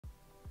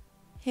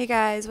Hey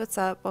guys, what's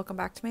up? Welcome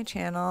back to my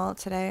channel.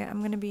 Today I'm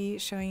going to be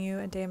showing you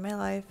a day of my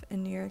life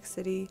in New York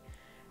City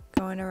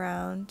going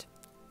around.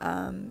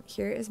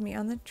 Here is me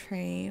on the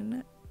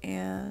train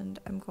and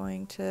I'm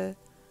going to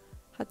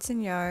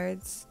Hudson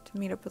Yards to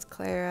meet up with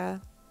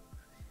Clara.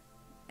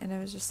 And I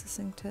was just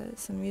listening to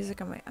some music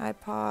on my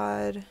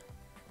iPod.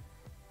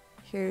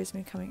 Here's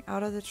me coming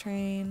out of the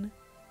train.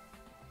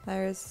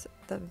 There's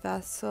the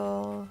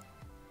vessel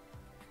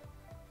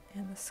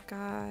and the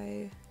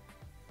sky.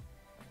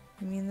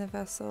 The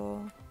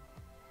vessel.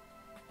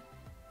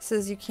 It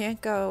says you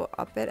can't go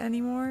up it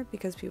anymore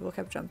because people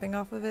kept jumping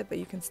off of it, but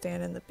you can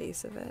stand in the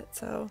base of it.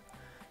 So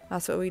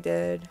that's what we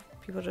did.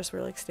 People just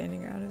were like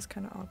standing around. It was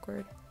kind of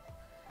awkward.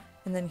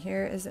 And then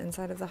here is the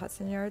inside of the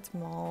Hudson Yards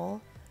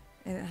Mall,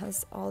 and it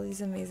has all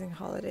these amazing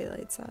holiday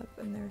lights up,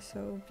 and they're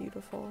so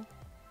beautiful.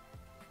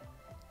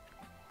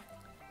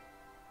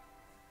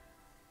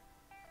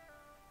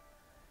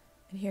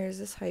 And here's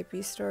this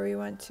hypebeast store we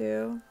went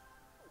to.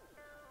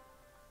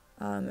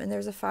 And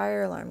there's a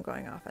fire alarm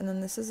going off. And then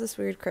this is this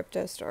weird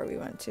crypto store we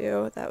went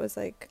to that was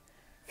like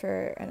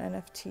for an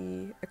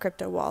NFT, a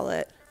crypto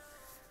wallet.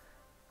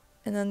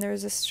 And then there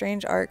was this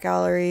strange art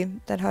gallery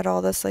that had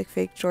all this like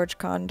fake George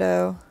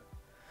Condo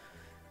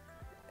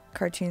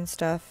cartoon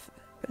stuff.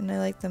 And I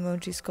like the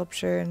emoji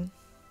sculpture. And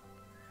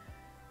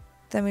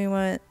then we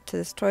went to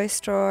this toy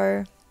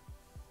store.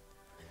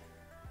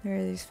 There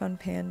are these fun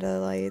panda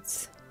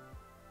lights.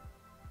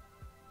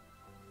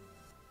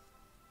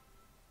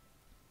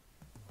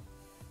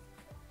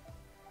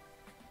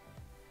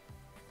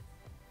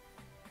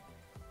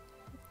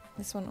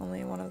 This one,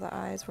 only one of the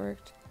eyes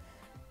worked.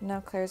 Now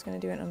Claire's going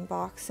to do an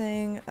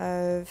unboxing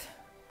of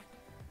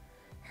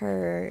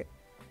her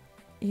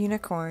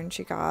unicorn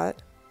she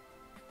got.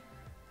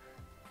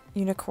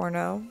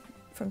 Unicorno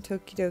from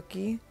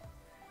Tokidoki.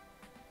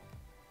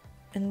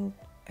 And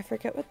I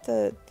forget what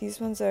these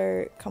ones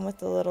come with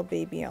the little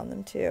baby on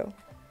them too.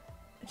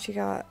 And she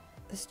got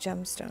this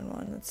gemstone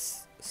one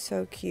that's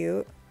so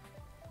cute.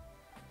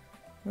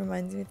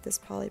 Reminds me of this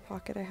Polly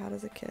Pocket I had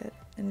as a kid.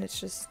 And it's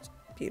just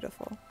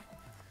beautiful.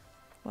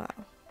 Wow.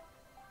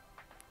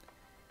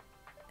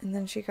 And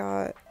then she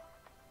got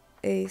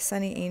a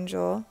Sunny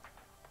Angel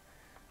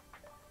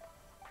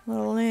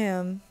little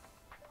lamb.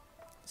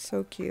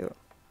 So cute.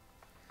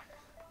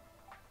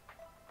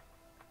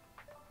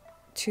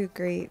 Two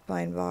great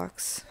blind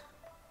box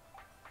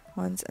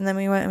ones. And then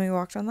we went and we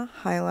walked on the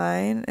High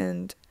Line,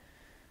 and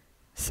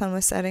the sun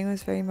was setting. It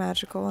was very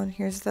magical. And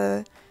here's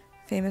the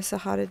famous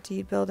Sahada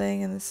Deed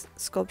building and this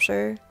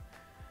sculpture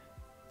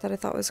that I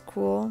thought was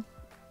cool.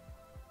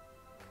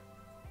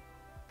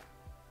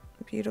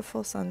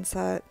 Beautiful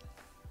sunset.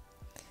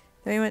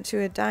 Then we went to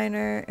a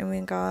diner and we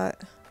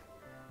got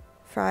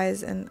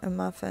fries and a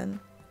muffin.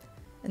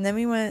 And then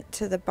we went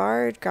to the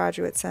Bard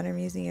Graduate Center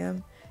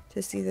Museum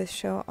to see this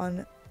show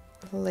on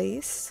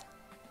lace.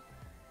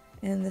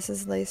 And this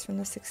is lace from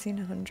the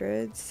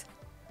 1600s.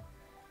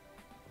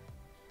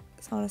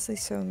 It's honestly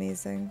so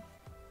amazing.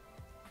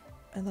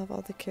 I love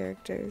all the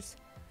characters.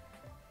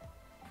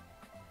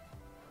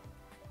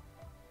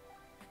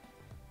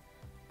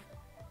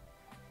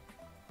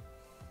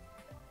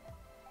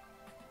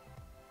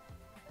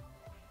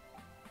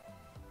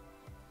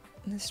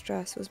 And this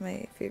dress was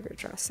my favorite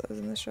dress that was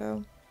in the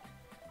show.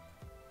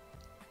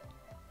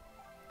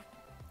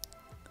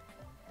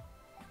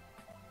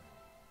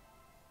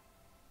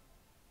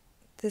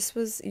 This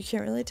was, you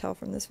can't really tell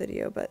from this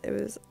video, but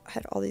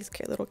had all these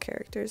little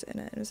characters in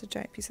it. It was a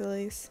giant piece of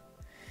lace.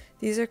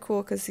 These are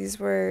cool because these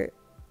were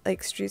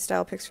like street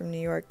style picks from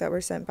New York that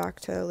were sent back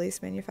to a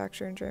lace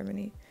manufacturer in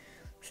Germany.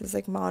 This is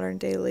like modern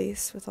day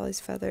lace with all these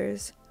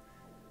feathers.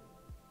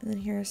 And then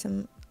here are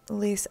some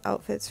lace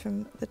outfits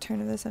from the turn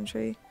of the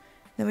century.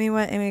 Then we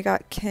went and we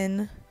got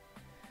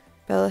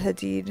Bella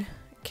Hadid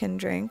kin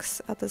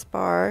drinks at this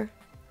bar.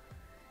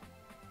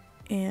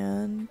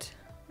 And,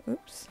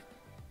 oops.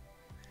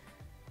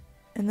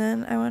 And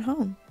then I went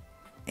home.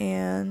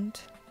 And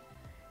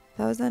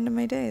that was the end of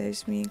my day.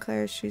 There's me and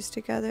Claire's shoes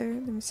together.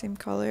 They're the same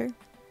color.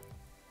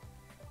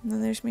 And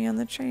then there's me on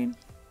the train.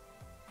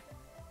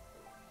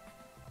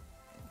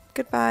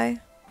 Goodbye.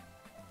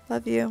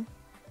 Love you.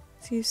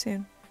 See you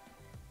soon.